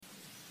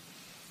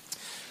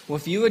Well,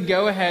 if you would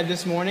go ahead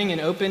this morning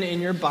and open in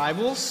your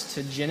Bibles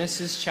to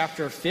Genesis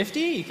chapter 50,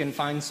 you can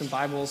find some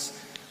Bibles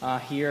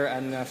here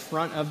in the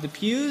front of the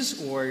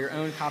pews or your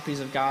own copies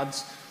of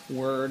God's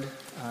Word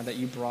that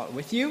you brought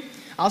with you.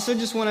 I also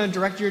just want to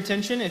direct your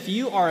attention, if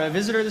you are a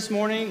visitor this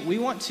morning, we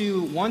want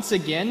to once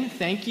again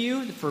thank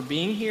you for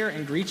being here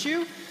and greet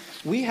you.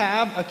 We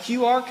have a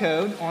QR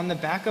code on the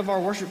back of our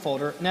worship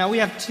folder. Now, we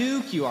have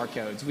two QR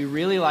codes. We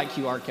really like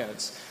QR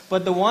codes.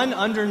 But the one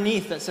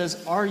underneath that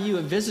says, "Are you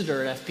a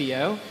visitor at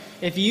FPO?"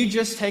 If you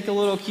just take a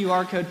little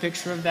QR code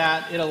picture of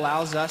that, it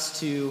allows us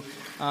to,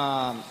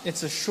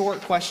 it's a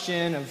short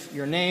question of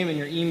your name and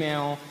your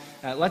email.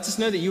 It lets us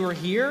know that you are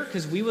here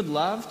because we would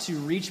love to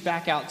reach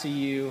back out to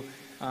you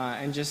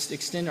and just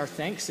extend our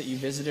thanks that you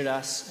visited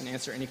us and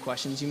answer any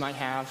questions you might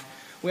have.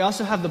 We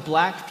also have the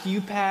black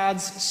pew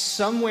pads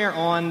somewhere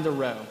on the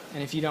row.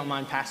 And if you don't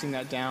mind passing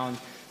that down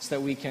so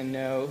that we can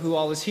know who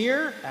all is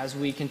here as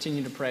we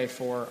continue to pray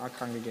for our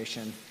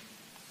congregation.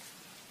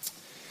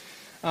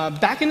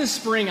 Back in the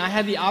spring, I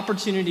had the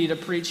opportunity to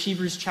preach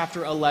Hebrews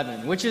chapter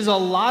 11, which is a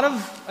lot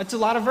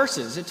of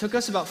verses. It took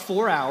us about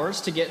 4 hours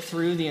to get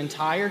through the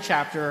entire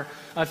chapter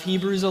of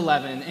Hebrews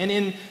 11. And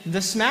in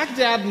the smack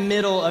dab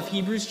middle of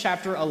Hebrews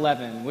chapter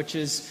 11, which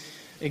is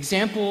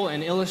example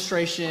and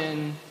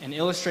illustration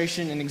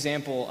and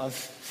example of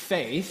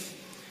faith,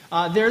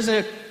 there's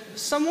a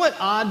somewhat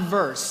odd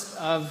verse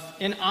of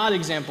an odd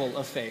example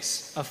of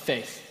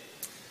faith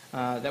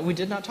that we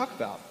did not talk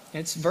about.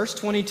 It's verse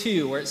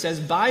 22 where it says,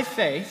 "By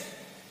faith,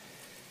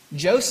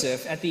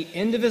 Joseph at the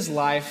end of his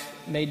life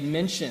made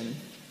mention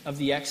of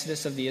the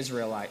exodus of the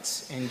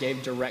Israelites and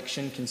gave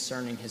direction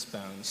concerning his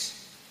bones."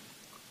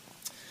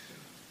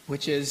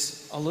 Which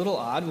is a little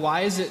odd.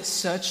 Why is it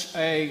such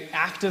an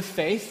act of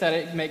faith that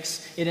it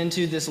makes it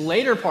into this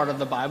later part of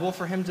the Bible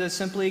for him to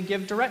simply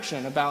give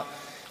direction about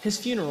his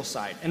funeral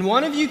site? And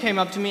one of you came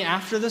up to me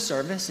after the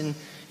service and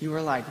you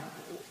were like,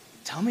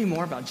 "Tell me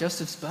more about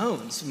Joseph's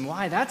bones and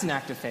why that's an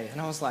act of faith." And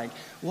I was like,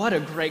 what a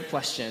great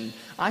question.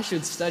 I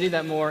should study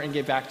that more and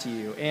get back to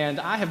you.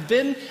 And I have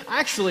been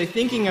actually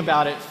thinking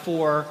about it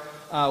for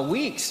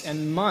weeks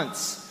and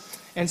months.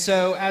 And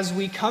so as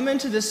we come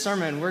into this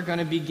sermon, we're going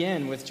to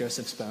begin with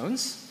Joseph's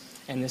bones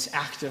and this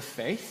act of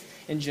faith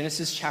in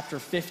Genesis chapter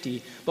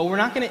 50. But we're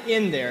not going to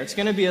end there. It's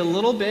going to be a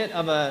little bit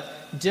of a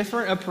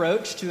different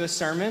approach to a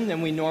sermon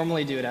than we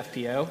normally do at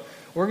FPO.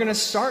 We're going to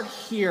start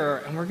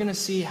here, and we're going to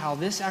see how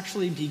this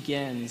actually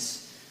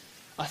begins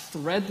a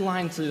thread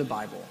line through the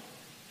Bible.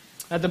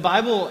 Now, the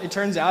Bible, it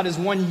turns out, is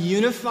one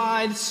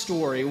unified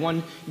story,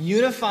 one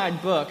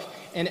unified book,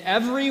 and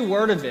every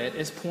word of it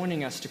is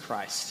pointing us to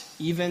Christ,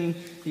 even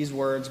these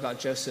words about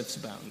Joseph's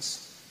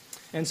bones.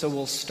 And so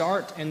we'll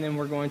start, and then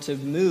we're going to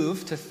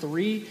move to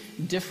 3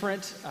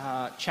 different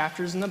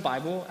chapters in the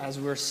Bible as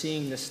we're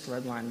seeing this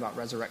thread line about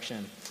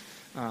resurrection.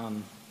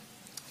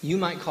 You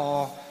might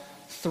call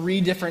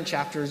 3 different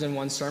chapters in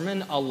one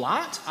sermon a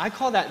lot. I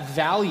call that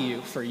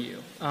value for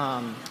you.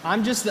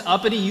 I'm just the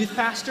uppity youth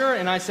pastor,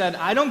 and I said,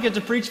 I don't get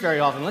to preach very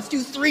often. Let's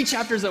do 3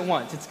 chapters at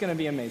once. It's going to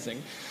be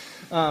amazing.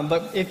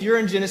 But if you're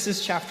in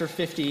Genesis chapter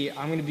 50,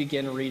 I'm going to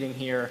begin reading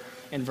here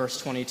in verse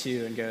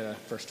 22 and go to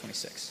verse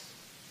 26.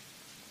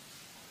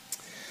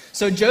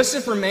 "So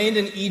Joseph remained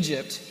in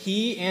Egypt,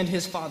 he and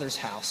his father's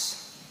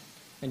house,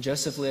 and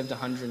Joseph lived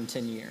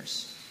 110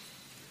 years.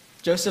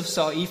 Joseph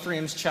saw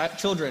Ephraim's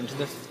children to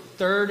the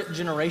 3rd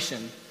generation.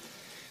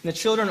 And the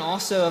children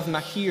also of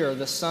Machir,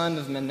 the son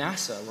of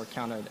Manasseh, were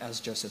counted as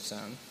Joseph's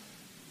own.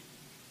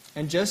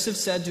 And Joseph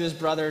said to his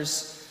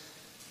brothers,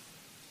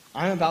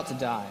 'I am about to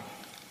die,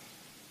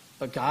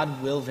 but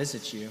God will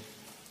visit you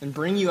and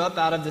bring you up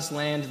out of this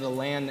land to the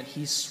land that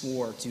he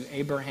swore to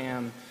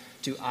Abraham,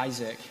 to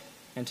Isaac,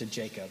 and to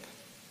Jacob.'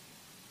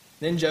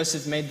 Then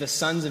Joseph made the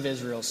sons of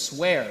Israel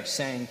swear,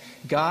 saying,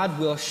 'God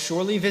will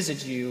surely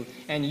visit you,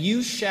 and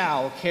you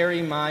shall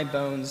carry my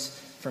bones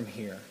from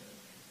here.'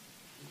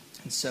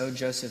 And so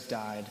Joseph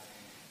died,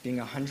 being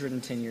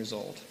 110 years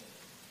old.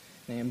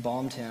 They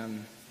embalmed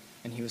him,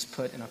 and he was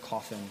put in a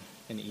coffin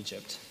in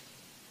Egypt."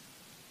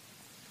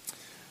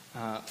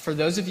 For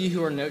those of you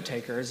who are note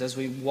takers, as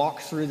we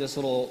walk through this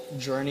little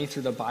journey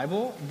through the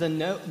Bible,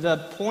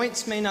 the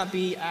points may not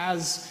be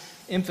as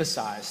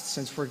emphasized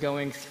since we're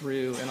going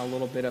through in a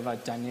little bit of a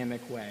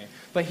dynamic way.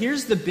 But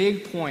here's the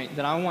big point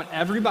that I want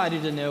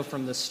everybody to know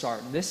from the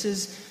start. This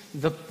is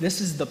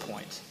the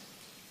point.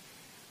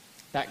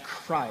 That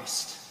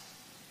Christ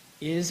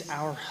is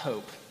our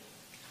hope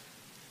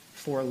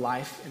for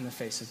life in the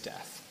face of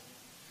death.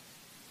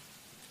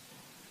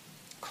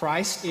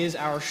 Christ is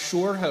our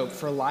sure hope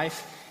for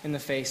life in the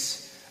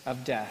face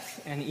of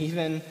death. And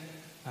even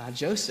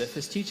Joseph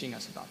is teaching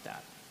us about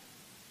that.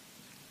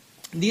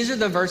 These are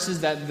the verses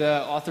that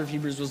the author of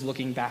Hebrews was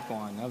looking back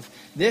on.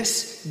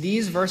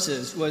 These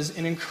verses was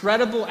an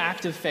incredible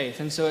act of faith,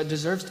 and so it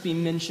deserves to be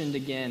mentioned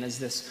again as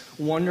this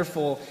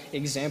wonderful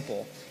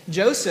example.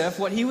 Joseph,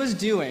 what he was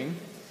doing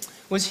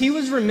was he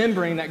was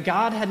remembering that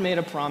God had made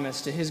a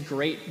promise to his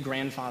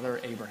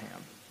great-grandfather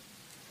Abraham.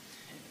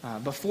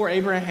 Before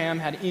Abraham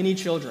had any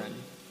children,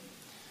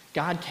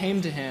 God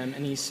came to him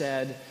and he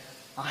said,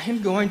 I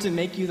am going to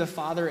make you the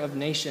father of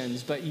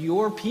nations, but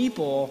your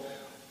people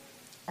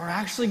are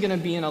actually going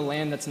to be in a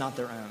land that's not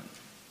their own.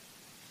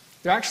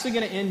 They're actually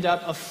going to end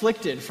up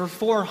afflicted for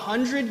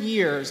 400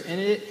 years,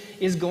 and it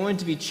is going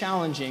to be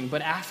challenging.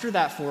 But after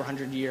that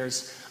 400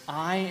 years,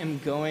 I am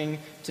going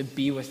to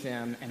be with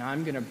them, and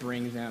I'm going to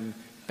bring them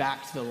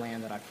back to the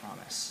land that I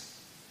promise.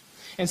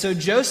 And so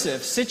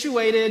Joseph,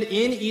 situated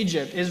in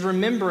Egypt, is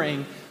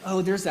remembering,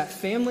 oh, there's that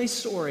family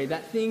story,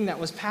 that thing that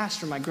was passed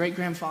from my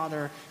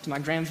great-grandfather to my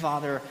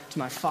grandfather to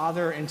my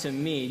father and to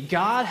me.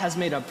 God has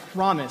made a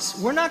promise.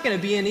 We're not going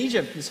to be in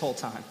Egypt this whole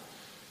time.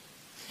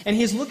 And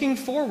he's looking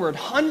forward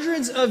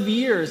hundreds of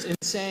years and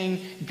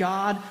saying,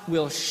 God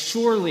will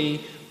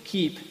surely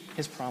keep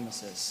his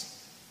promises.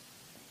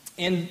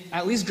 And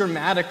at least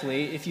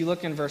grammatically, if you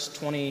look in verse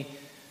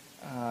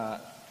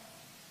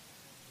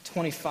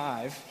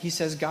 25, he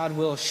says, God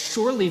will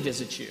surely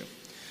visit you,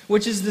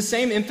 which is the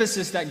same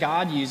emphasis that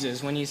God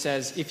uses when he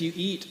says, if you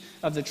eat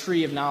of the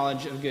tree of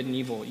knowledge of good and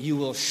evil, you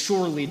will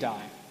surely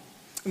die.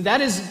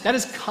 That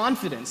is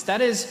confidence.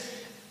 That is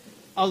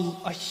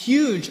a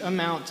huge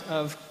amount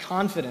of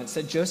confidence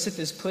that Joseph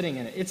is putting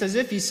in it. It's as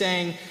if he's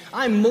saying,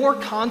 I'm more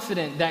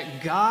confident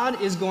that God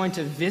is going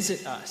to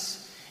visit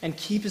us and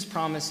keep his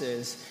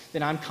promises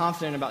than I'm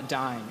confident about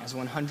dying as a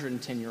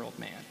 110-year-old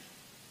man.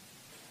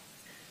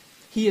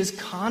 He is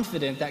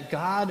confident that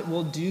God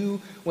will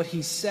do what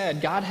he said.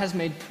 God has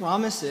made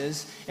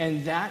promises,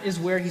 and that is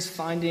where he's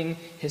finding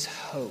his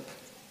hope.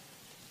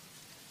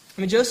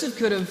 I mean, Joseph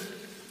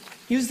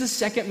he was the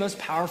second most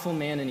powerful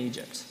man in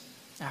Egypt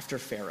after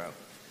Pharaoh.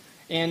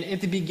 And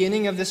at the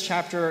beginning of this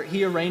chapter,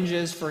 he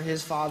arranges for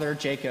his father,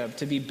 Jacob,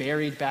 to be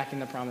buried back in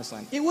the promised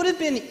land. It would have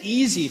been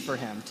easy for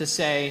him to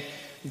say,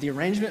 the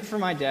arrangement for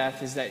my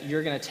death is that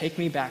you're going to take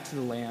me back to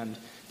the land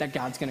that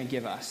God's going to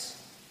give us.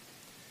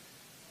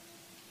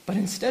 But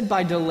instead,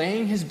 by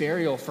delaying his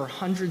burial for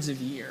hundreds of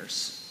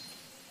years,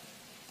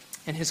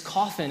 and his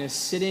coffin is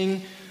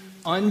sitting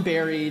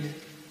unburied,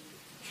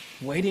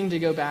 waiting to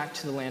go back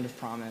to the land of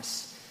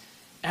promise,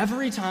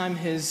 every time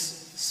his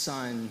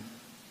son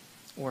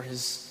or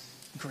his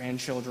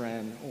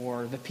grandchildren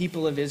or the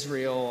people of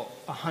Israel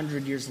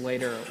 100 years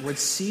later would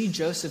see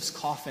Joseph's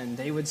coffin,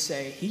 they would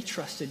say, he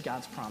trusted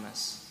God's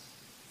promise.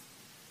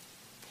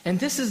 And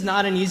this is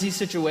not an easy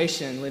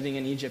situation living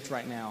in Egypt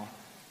right now.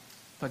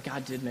 But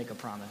God did make a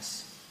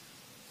promise.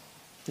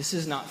 This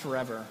is not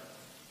forever.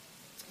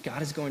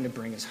 God is going to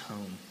bring us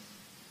home.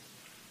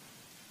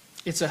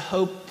 It's a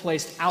hope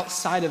placed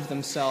outside of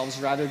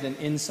themselves rather than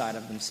inside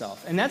of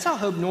themselves. And that's how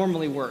hope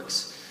normally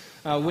works.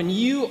 When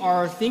you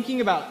are thinking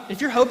about,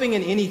 if you're hoping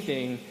in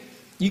anything,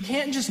 you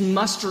can't just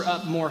muster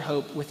up more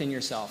hope within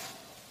yourself.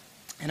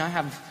 And I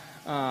have,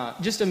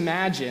 just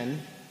imagine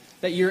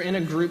that you're in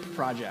a group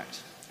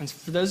project. And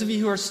for those of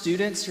you who are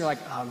students, you're like,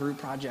 group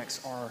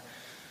projects are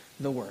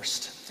the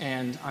worst.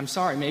 And I'm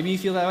sorry, maybe you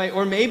feel that way.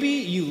 Or maybe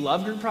you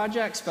love group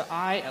projects, but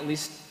I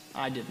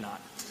did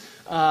not.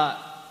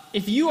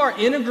 If you are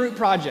in a group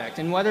project,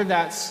 and whether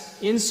that's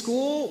in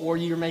school or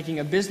you're making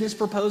a business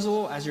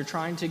proposal as you're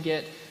trying to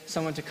get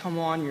someone to come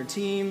on your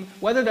team,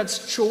 whether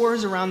that's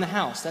chores around the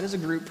house, that is a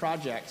group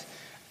project.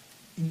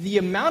 The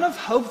amount of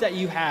hope that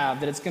you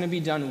have that it's going to be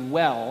done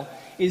well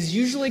is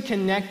usually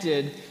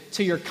connected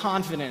to your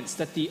confidence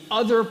that the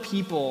other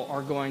people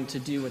are going to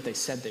do what they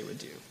said they would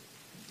do.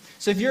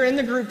 So if you're in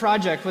the group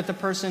project with a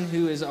person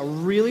who is a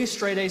really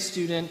straight-A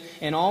student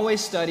and always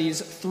studies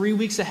 3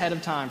 weeks ahead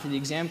of time for the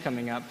exam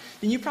coming up,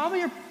 then you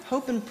probably are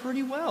hoping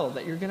pretty well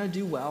that you're going to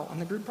do well on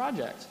the group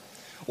project.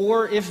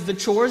 Or if the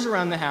chores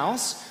around the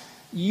house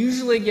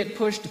usually get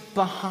pushed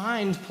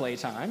behind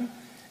playtime,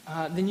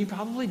 then you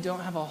probably don't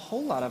have a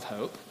whole lot of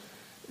hope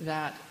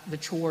that the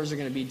chores are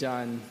going to be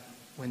done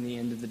when the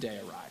end of the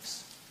day arrives.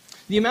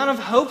 The amount of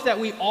hope that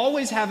we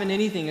always have in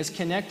anything is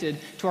connected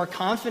to our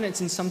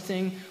confidence in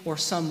something or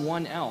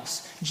someone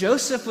else.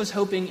 Joseph was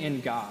hoping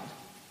in God,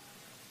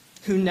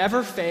 who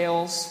never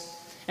fails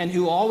and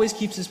who always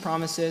keeps his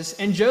promises.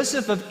 And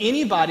Joseph, of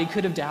anybody,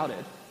 could have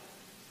doubted.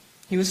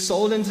 He was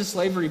sold into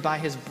slavery by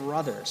his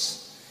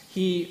brothers.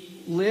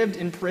 He lived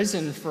in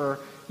prison for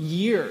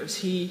years.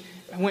 He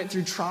went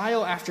through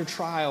trial after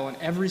trial, and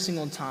every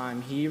single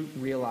time he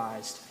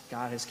realized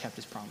God has kept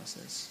his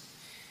promises.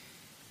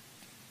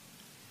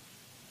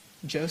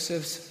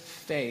 Joseph's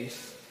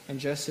faith and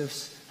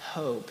Joseph's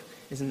hope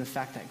is in the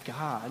fact that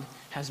God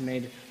has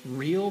made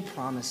real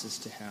promises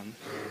to him,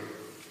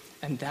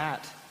 and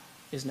that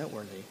is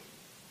noteworthy.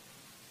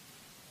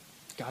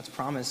 God's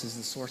promise is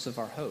the source of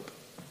our hope.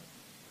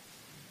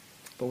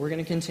 But we're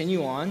going to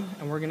continue on,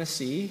 and we're going to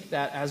see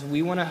that as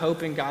we want to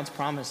hope in God's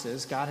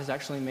promises, God has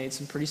actually made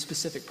some pretty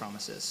specific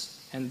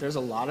promises. And there's a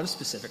lot of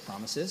specific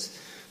promises.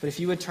 But if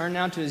you would turn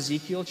now to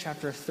Ezekiel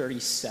chapter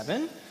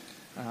 37,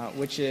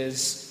 which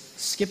is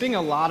skipping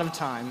a lot of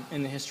time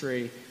in the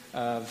history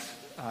of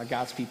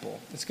God's people.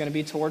 It's going to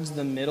be towards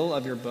the middle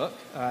of your book.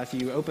 If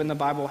you open the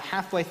Bible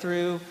halfway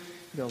through,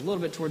 go a little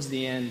bit towards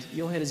the end,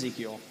 you'll hit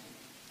Ezekiel.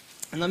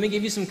 And let me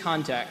give you some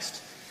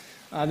context.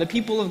 The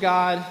people of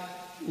God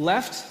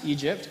left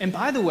Egypt. And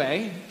by the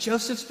way,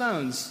 Joseph's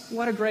bones,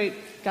 what a great,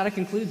 got to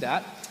conclude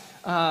that.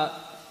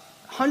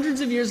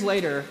 Hundreds of years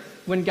later,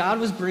 when God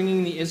was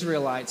bringing the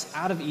Israelites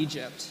out of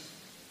Egypt,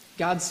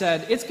 God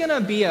said, it's going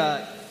to be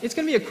a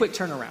quick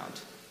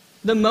turnaround.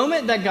 The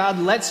moment that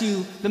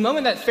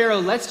Pharaoh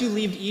lets you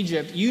leave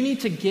Egypt, you need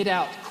to get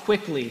out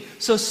quickly.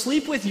 So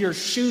sleep with your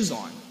shoes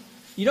on.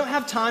 You don't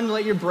have time to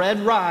let your bread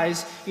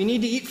rise. You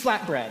need to eat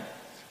flatbread.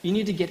 You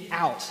need to get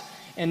out.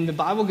 And the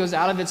Bible goes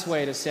out of its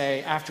way to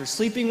say, after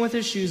sleeping with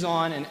his shoes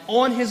on and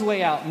on his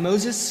way out,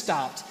 Moses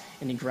stopped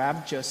and he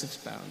grabbed Joseph's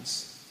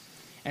bones.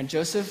 And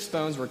Joseph's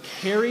bones were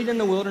carried in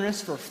the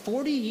wilderness for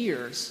 40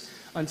 years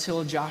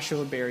until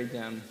Joshua buried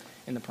them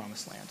in the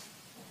promised land.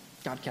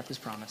 God kept his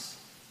promise.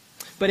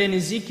 But in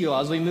Ezekiel,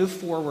 as we move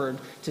forward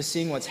to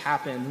seeing what's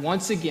happened,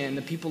 once again,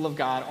 the people of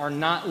God are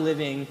not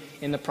living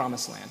in the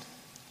promised land.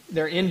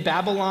 They're in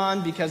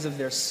Babylon because of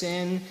their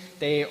sin.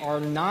 They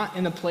are not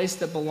in a place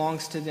that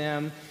belongs to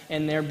them,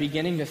 and they're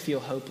beginning to feel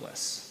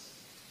hopeless.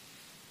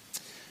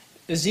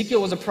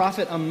 Ezekiel was a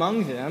prophet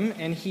among them,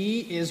 and he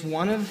is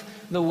one of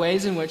the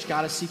ways in which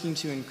God is seeking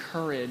to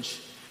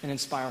encourage and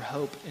inspire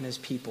hope in his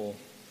people.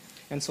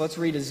 And so let's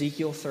read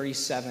Ezekiel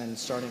 37,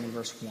 starting in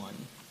verse 1.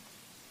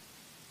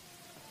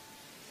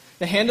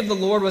 The hand of the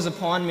Lord was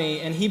upon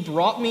me, and he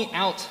brought me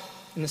out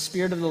in the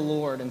spirit of the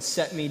Lord and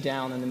set me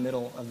down in the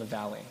middle of the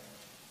valley.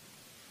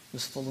 It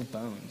was full of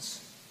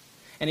bones.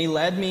 And he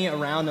led me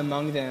around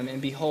among them,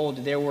 and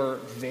behold, there were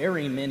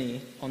very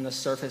many on the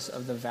surface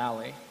of the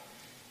valley.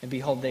 And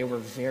behold, they were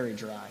very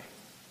dry.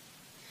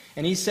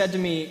 And he said to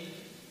me,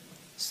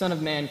 Son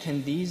of man,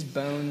 can these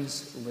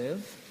bones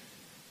live?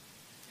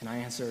 And I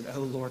answered, O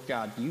Lord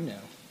God, you know.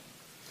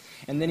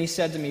 And then he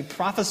said to me,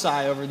 Prophesy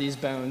over these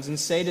bones, and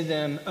say to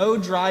them, O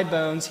dry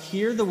bones,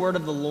 hear the word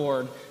of the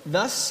Lord.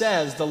 Thus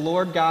says the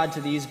Lord God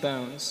to these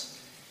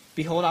bones,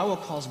 Behold, I will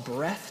cause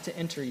breath to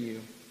enter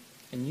you,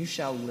 and you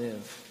shall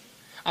live.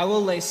 I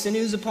will lay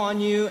sinews upon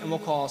you, and will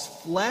cause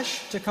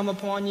flesh to come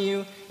upon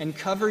you, and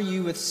cover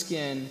you with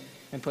skin,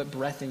 and put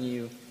breath in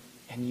you,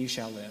 and you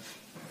shall live.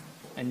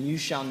 And you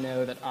shall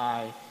know that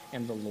I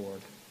am the Lord.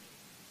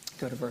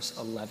 Go to verse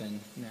 11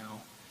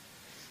 now.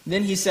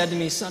 Then he said to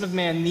me, Son of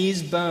man,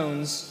 these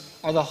bones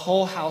are the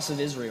whole house of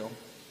Israel.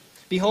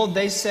 Behold,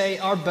 they say,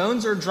 Our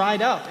bones are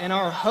dried up, and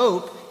our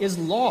hope is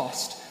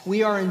lost.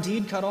 We are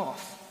indeed cut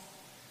off.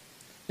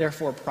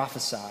 Therefore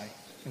prophesy,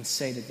 and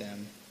say to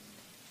them,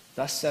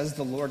 Thus says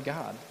the Lord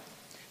God,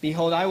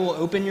 Behold, I will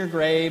open your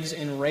graves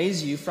and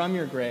raise you from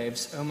your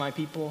graves, O my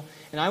people,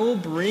 and I will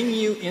bring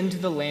you into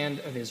the land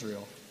of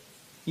Israel.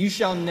 You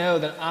shall know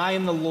that I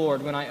am the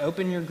Lord when I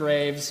open your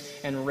graves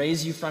and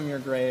raise you from your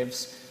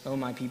graves, O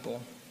my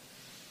people.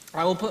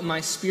 I will put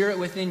my spirit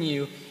within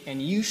you,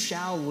 and you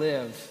shall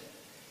live,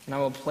 and I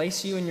will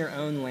place you in your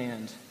own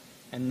land,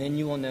 and then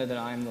you will know that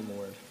I am the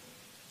Lord.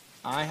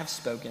 I have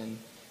spoken,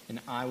 and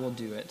I will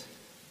do it,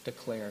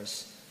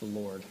 declares the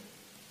Lord.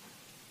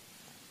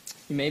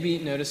 You maybe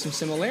notice some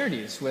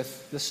similarities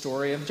with the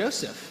story of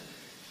Joseph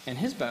and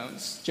his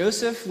bones.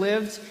 Joseph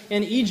lived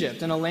in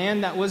Egypt, in a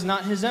land that was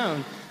not his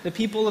own. The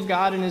people of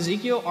God in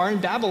Ezekiel are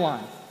in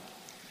Babylon.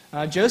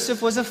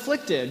 Joseph was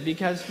afflicted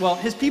because,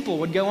 his people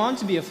would go on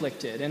to be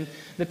afflicted. And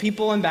the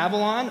people in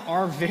Babylon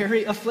are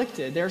very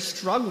afflicted. They're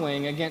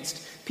struggling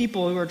against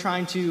people who are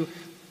trying to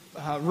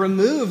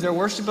remove their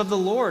worship of the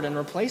Lord and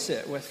replace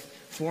it with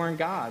foreign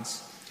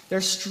gods. They're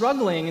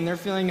struggling and they're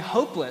feeling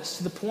hopeless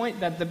to the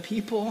point that the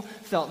people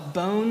felt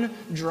bone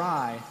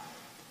dry.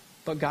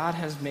 But God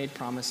has made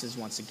promises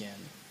once again.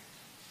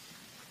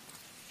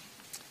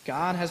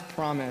 God has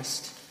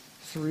promised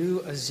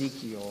through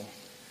Ezekiel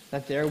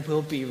that there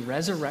will be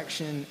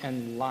resurrection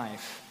and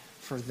life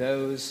for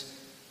those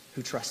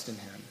who trust in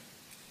him.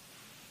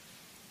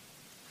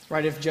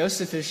 Right, if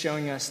Joseph is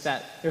showing us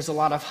that there's a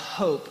lot of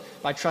hope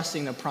by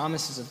trusting the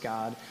promises of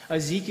God,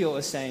 Ezekiel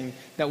is saying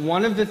that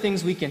one of the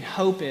things we can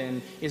hope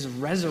in is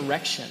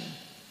resurrection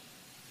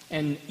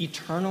and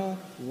eternal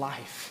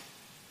life.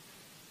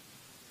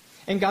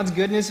 In God's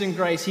goodness and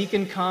grace, he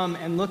can come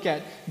and look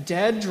at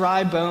dead,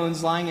 dry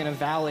bones lying in a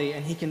valley,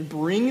 and he can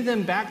bring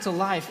them back to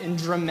life in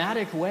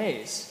dramatic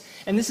ways.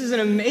 And this is an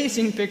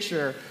amazing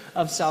picture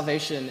of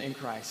salvation in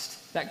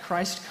Christ, that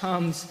Christ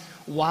comes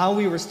while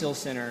we were still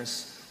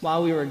sinners,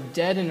 while we were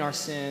dead in our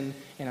sin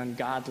and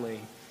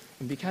ungodly.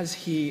 And because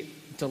he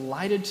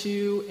delighted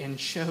to and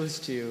chose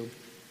to,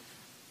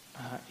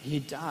 he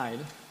died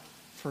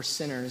for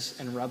sinners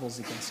and rebels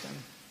against him,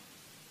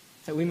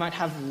 that we might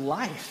have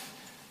life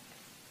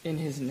in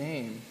his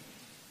name.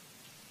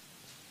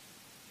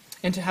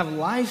 And to have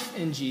life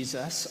in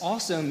Jesus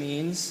also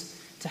means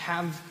to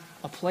have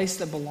a place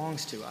that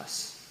belongs to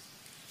us.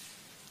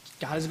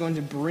 God is going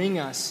to bring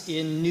us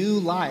in new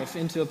life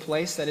into a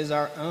place that is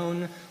our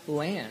own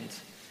land.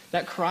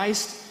 That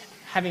Christ,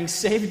 having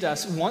saved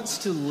us, wants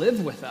to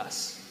live with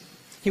us.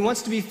 He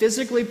wants to be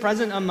physically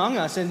present among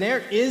us. And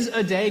there is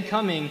a day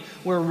coming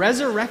where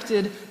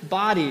resurrected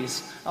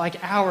bodies like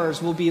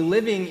ours will be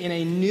living in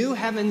a new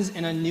heavens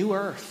and a new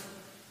earth.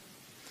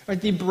 Right?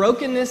 The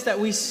brokenness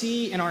that we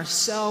see in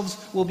ourselves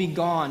will be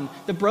gone.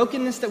 The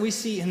brokenness that we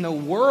see in the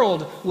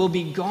world will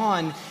be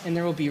gone, and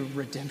there will be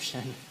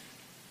redemption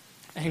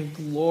and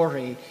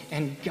glory,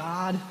 and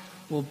God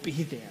will be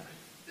there.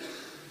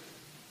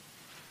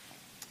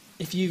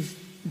 If you've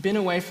been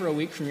away for a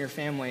week from your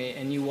family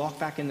and you walk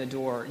back in the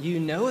door, you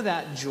know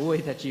that joy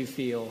that you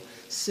feel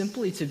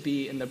simply to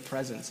be in the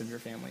presence of your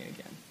family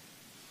again.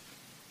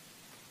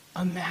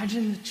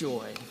 Imagine the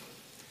joy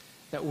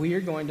that we are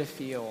going to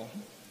feel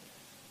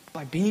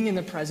by being in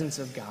the presence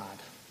of God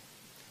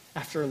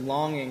after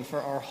longing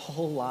for our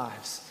whole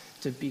lives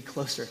to be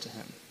closer to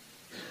him.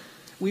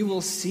 We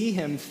will see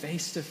him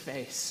face to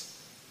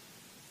face,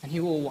 and he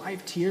will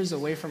wipe tears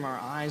away from our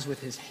eyes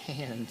with his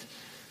hand.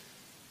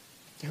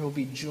 There will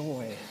be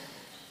joy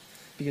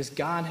because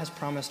God has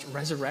promised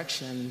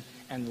resurrection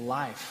and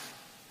life.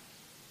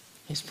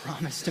 He's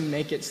promised to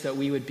make it so that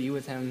we would be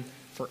with him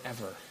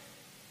forever.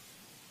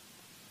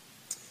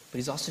 But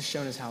he's also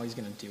shown us how he's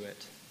going to do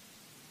it.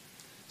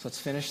 So let's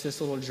finish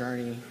this little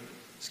journey,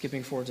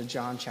 skipping forward to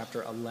John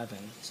chapter 11.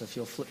 So if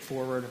you'll flip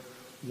forward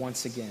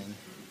once again.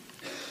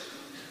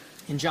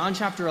 In John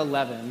chapter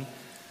 11,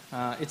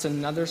 it's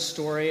another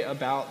story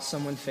about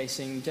someone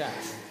facing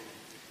death.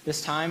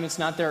 This time it's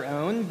not their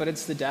own, but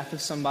it's the death of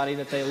somebody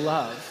that they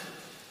love.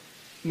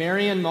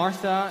 Mary and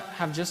Martha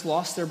have just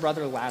lost their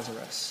brother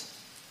Lazarus.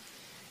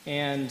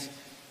 And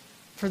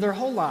for their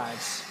whole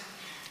lives,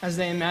 as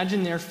they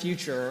imagine their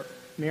future,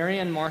 Mary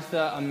and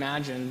Martha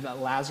imagined that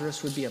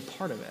Lazarus would be a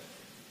part of it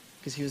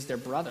because he was their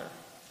brother.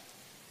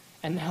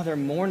 And now they're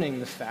mourning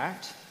the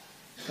fact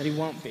that he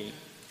won't be,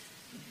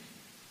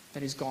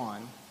 that he's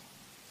gone.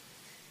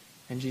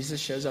 And Jesus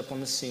shows up on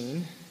the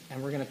scene,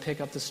 and we're going to pick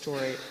up the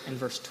story in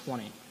verse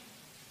 20.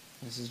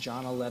 This is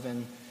John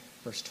 11,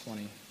 verse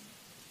 20.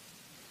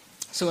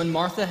 So when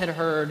Martha had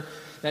heard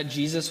that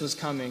Jesus was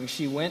coming,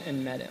 she went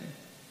and met him.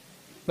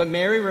 But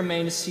Mary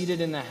remained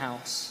seated in the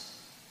house.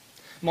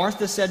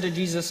 Martha said to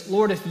Jesus,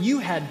 "Lord, if you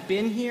had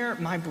been here,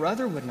 my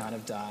brother would not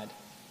have died.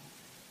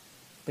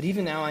 But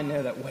even now I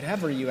know that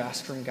whatever you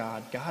ask from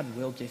God, God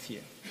will give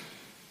you."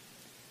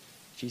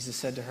 Jesus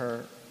said to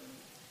her,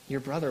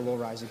 "Your brother will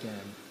rise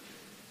again."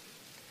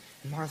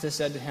 And Martha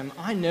said to him,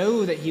 "I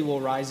know that he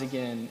will rise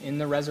again in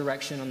the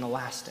resurrection on the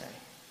last day."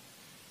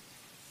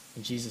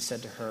 And Jesus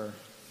said to her,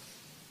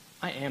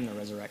 "I am the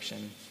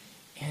resurrection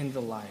and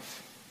the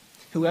life.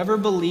 Whoever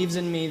believes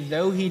in me,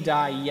 though he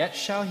die, yet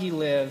shall he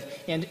live.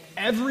 And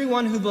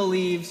everyone who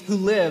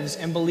lives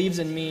and believes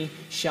in me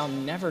shall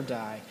never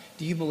die.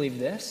 Do you believe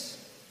this?"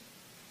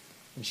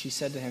 And she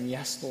said to him,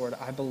 "Yes, Lord,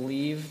 I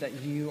believe that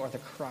you are the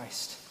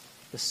Christ,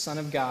 the Son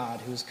of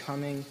God, who is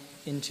coming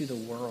into the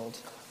world."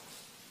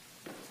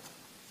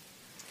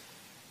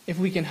 If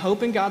we can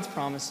hope in God's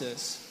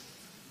promises,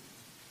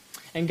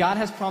 and God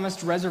has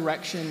promised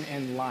resurrection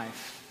and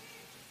life,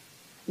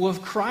 well,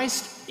 if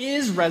Christ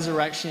is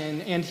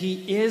resurrection and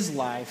he is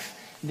life,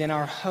 then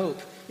our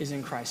hope is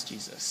in Christ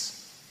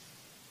Jesus.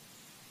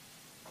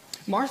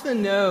 Martha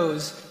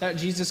knows that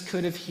Jesus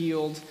could have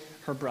healed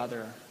her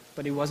brother,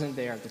 but he wasn't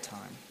there at the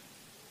time.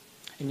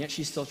 And yet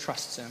she still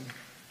trusts him.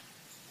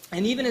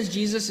 And even as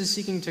Jesus is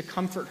seeking to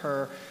comfort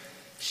her,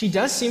 she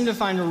does seem to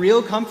find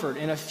real comfort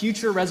in a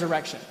future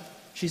resurrection.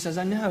 She says,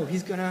 "I know,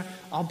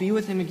 I'll be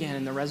with him again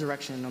in the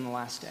resurrection on the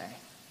last day."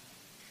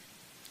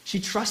 She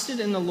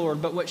trusted in the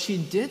Lord, but what she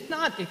did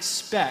not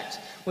expect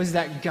was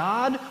that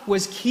God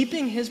was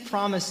keeping his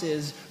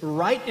promises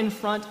right in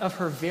front of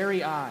her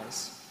very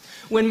eyes.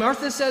 When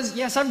Martha says,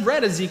 "Yes, I've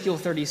read Ezekiel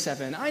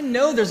 37. I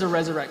know there's a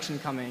resurrection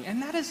coming,"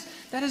 and that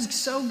is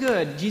so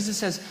good. Jesus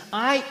says,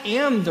 "I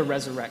am the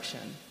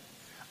resurrection.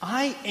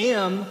 I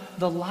am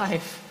the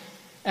life.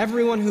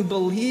 Everyone who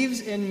believes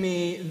in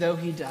me, though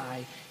he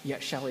die,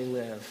 yet shall he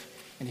live.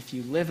 And if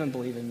you live and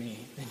believe in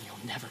me, then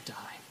you'll never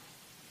die."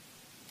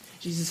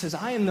 Jesus says,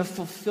 "I am the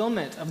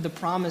fulfillment of the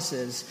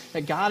promises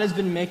that God has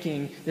been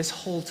making this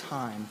whole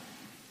time.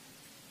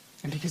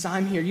 And because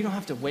I'm here, you don't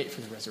have to wait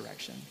for the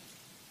resurrection."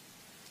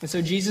 And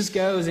so Jesus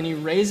goes and he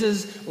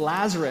raises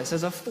Lazarus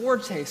as a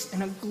foretaste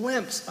and a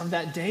glimpse of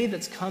that day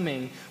that's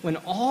coming when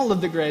all of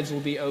the graves will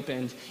be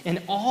opened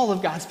and all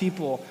of God's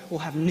people will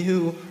have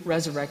new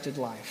resurrected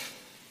life.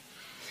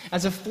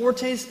 As a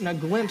foretaste and a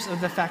glimpse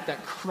of the fact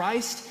that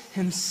Christ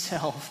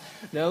himself,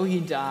 though he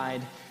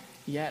died,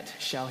 yet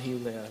shall he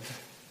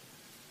live.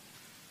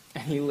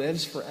 And he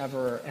lives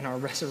forever, and our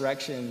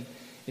resurrection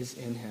is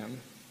in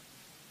him.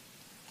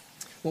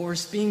 What we're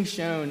being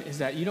shown is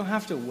that you don't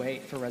have to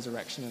wait for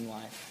resurrection in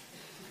life.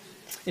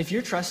 If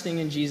you're trusting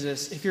in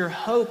Jesus, if your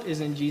hope is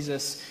in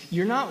Jesus,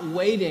 you're not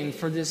waiting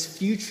for this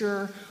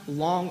future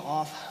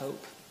long-off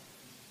hope.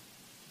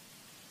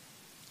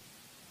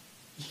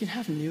 You can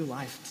have new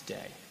life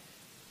today.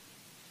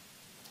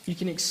 You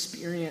can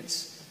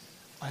experience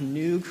a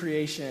new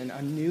creation,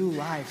 a new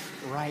life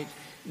right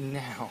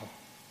now.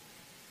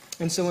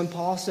 And so when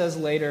Paul says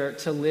later,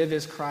 to live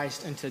is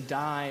Christ and to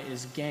die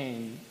is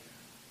gain,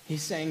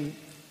 he's saying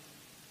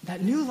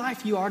that new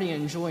life you already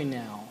enjoy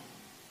now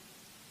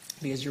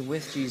because you're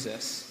with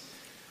Jesus.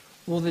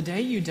 Well, the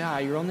day you die,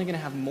 you're only going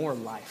to have more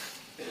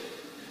life.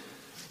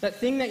 That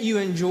thing that you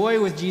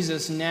enjoy with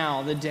Jesus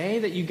now, the day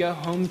that you go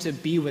home to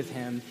be with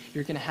him,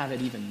 you're going to have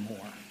it even more.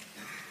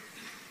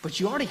 But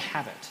you already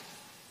have it.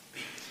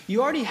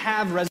 You already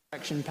have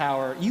resurrection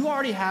power. You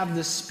already have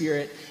the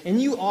Spirit,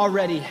 and you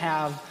already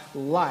have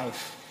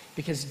life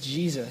because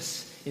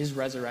Jesus is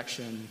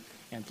resurrection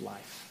and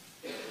life.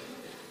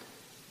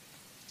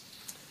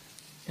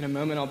 In a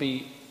moment, I'll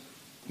be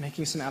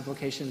making some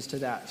applications to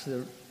that, to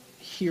the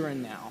here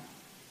and now.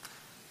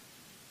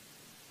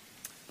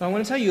 But I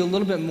want to tell you a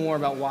little bit more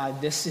about why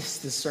this is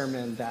the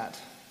sermon that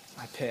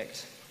I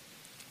picked.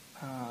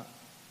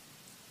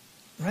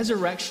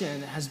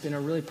 Resurrection has been a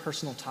really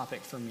personal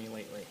topic for me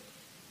lately.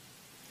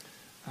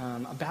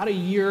 About a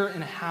year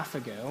and a half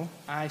ago,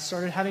 I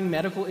started having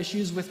medical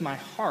issues with my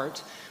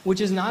heart,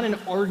 which is not an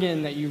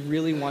organ that you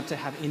really want to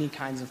have any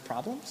kinds of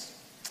problems.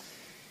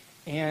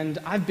 And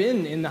I've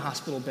been in the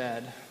hospital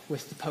bed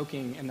with the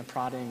poking and the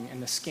prodding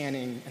and the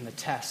scanning and the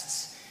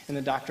tests and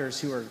the doctors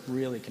who are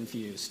really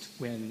confused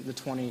when the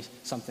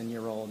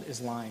 20-something-year-old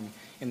is lying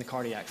in the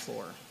cardiac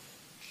floor.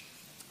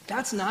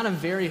 That's not a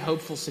very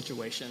hopeful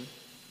situation.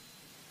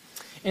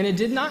 And it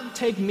did not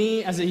take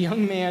me as a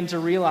young man to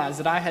realize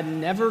that I had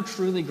never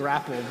truly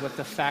grappled with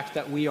the fact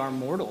that we are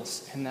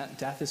mortals and that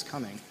death is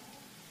coming.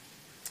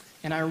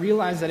 And I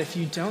realized that if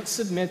you don't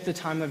submit the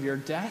time of your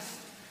death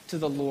to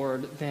the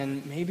Lord,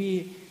 then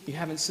maybe you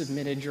haven't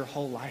submitted your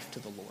whole life to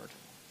the Lord.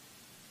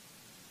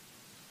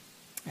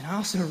 And I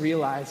also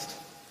realized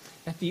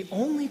that the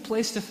only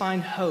place to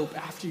find hope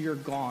after you're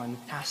gone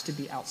has to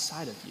be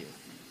outside of you.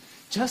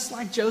 Just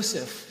like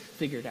Joseph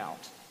figured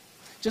out.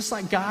 Just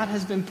like God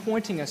has been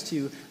pointing us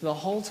to the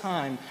whole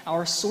time,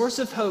 our source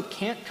of hope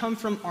can't come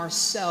from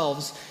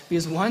ourselves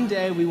because one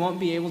day we won't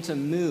be able to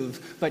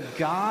move, but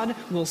God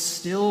will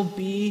still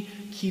be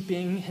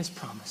keeping his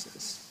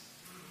promises.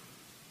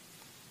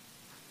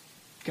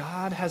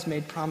 God has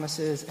made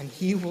promises, and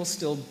he will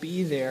still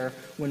be there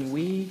when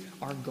we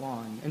are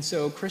gone. And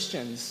so,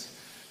 Christians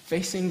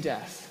facing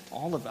death,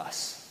 all of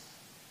us,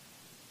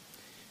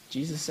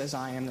 Jesus says,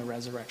 I am the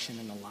resurrection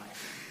and the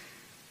life.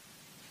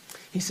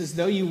 He says,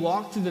 though you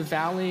walk through the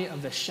valley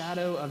of the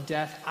shadow of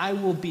death, I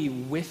will be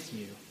with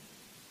you.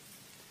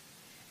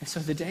 And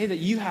so the day that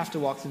you have to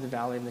walk through the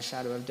valley of the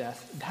shadow of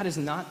death, that is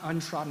not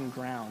untrodden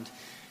ground.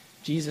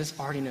 Jesus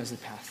already knows the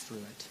path through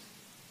it.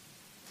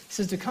 He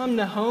says, to come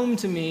home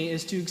to me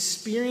is to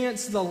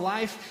experience the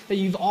life that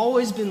you've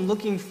always been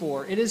looking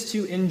for. It is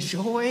to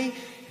enjoy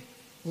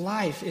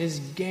life. It is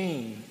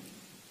gain.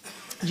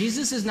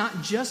 Jesus is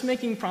not just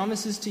making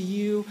promises to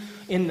you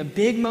in the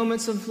big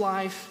moments of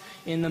life,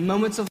 in the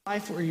moments of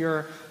life where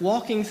you're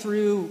walking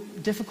through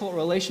difficult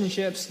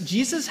relationships.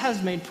 Jesus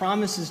has made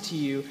promises to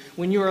you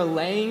when you are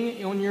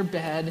laying on your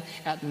bed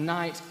at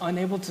night,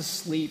 unable to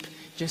sleep,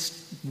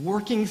 just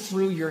working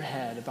through your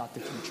head about the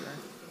future.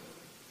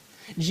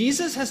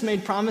 Jesus has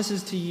made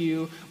promises to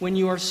you when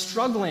you are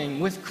struggling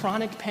with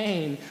chronic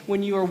pain,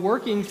 when you are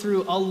working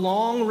through a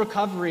long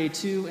recovery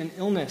to an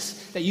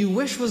illness that you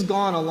wish was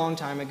gone a long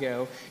time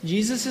ago.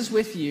 Jesus is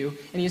with you,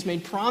 and he has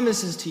made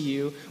promises to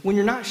you when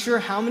you're not sure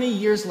how many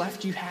years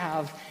left you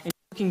have and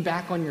you're looking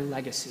back on your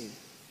legacy.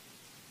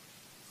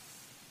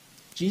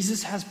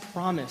 Jesus has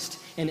promised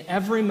in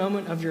every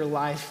moment of your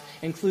life,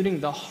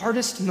 including the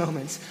hardest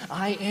moments,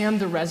 I am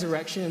the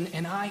resurrection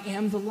and I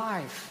am the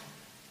life.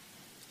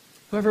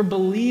 Whoever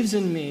believes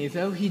in me,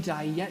 though he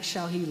die, yet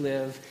shall he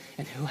live,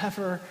 and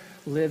whoever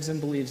lives and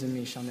believes in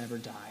me shall never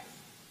die.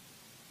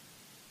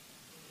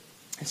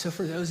 And so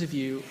for those of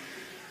you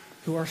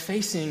who are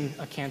facing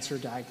a cancer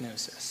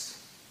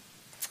diagnosis,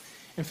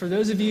 and for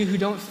those of you who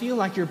don't feel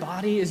like your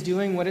body is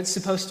doing what it's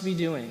supposed to be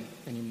doing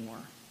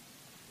anymore,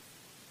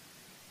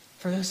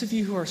 for those of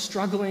you who are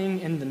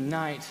struggling in the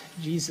night,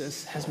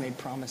 Jesus has made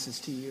promises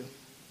to you.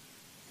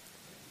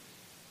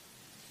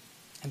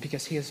 And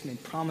because he has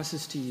made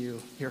promises to you,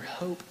 your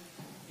hope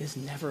is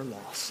never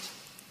lost.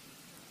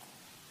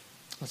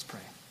 Let's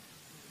pray.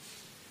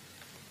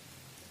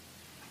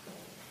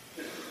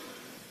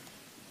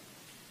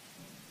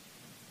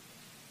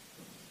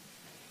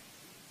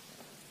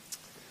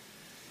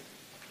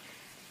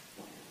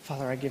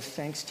 Father, I give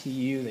thanks to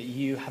you that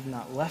you have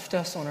not left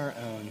us on our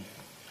own,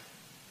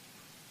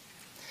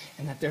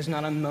 and that there's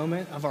not a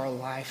moment of our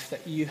life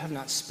that you have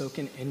not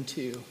spoken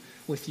into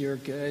with your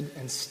good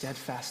and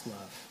steadfast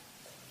love.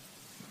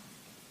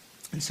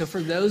 And so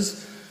for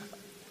those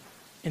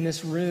in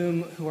this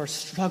room who are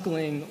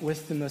struggling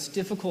with the most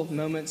difficult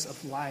moments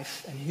of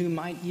life and who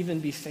might even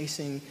be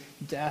facing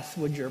death,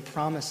 would your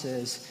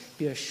promises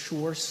be a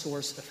sure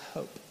source of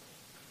hope?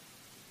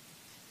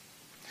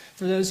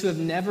 For those who have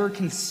never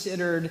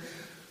considered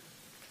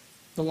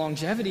the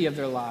longevity of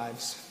their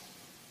lives,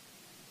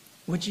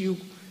 would you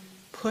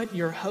put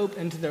your hope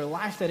into their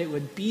life that it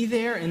would be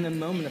there in the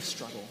moment of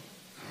struggle?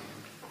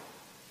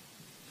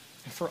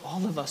 And for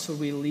all of us, would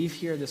we leave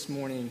here this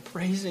morning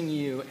praising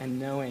you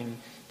and knowing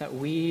that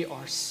we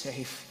are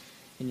safe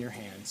in your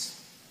hands?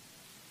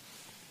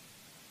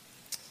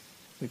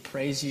 We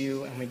praise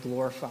you and we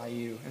glorify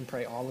you and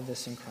pray all of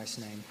this in Christ's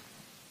name.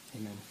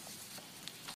 Amen.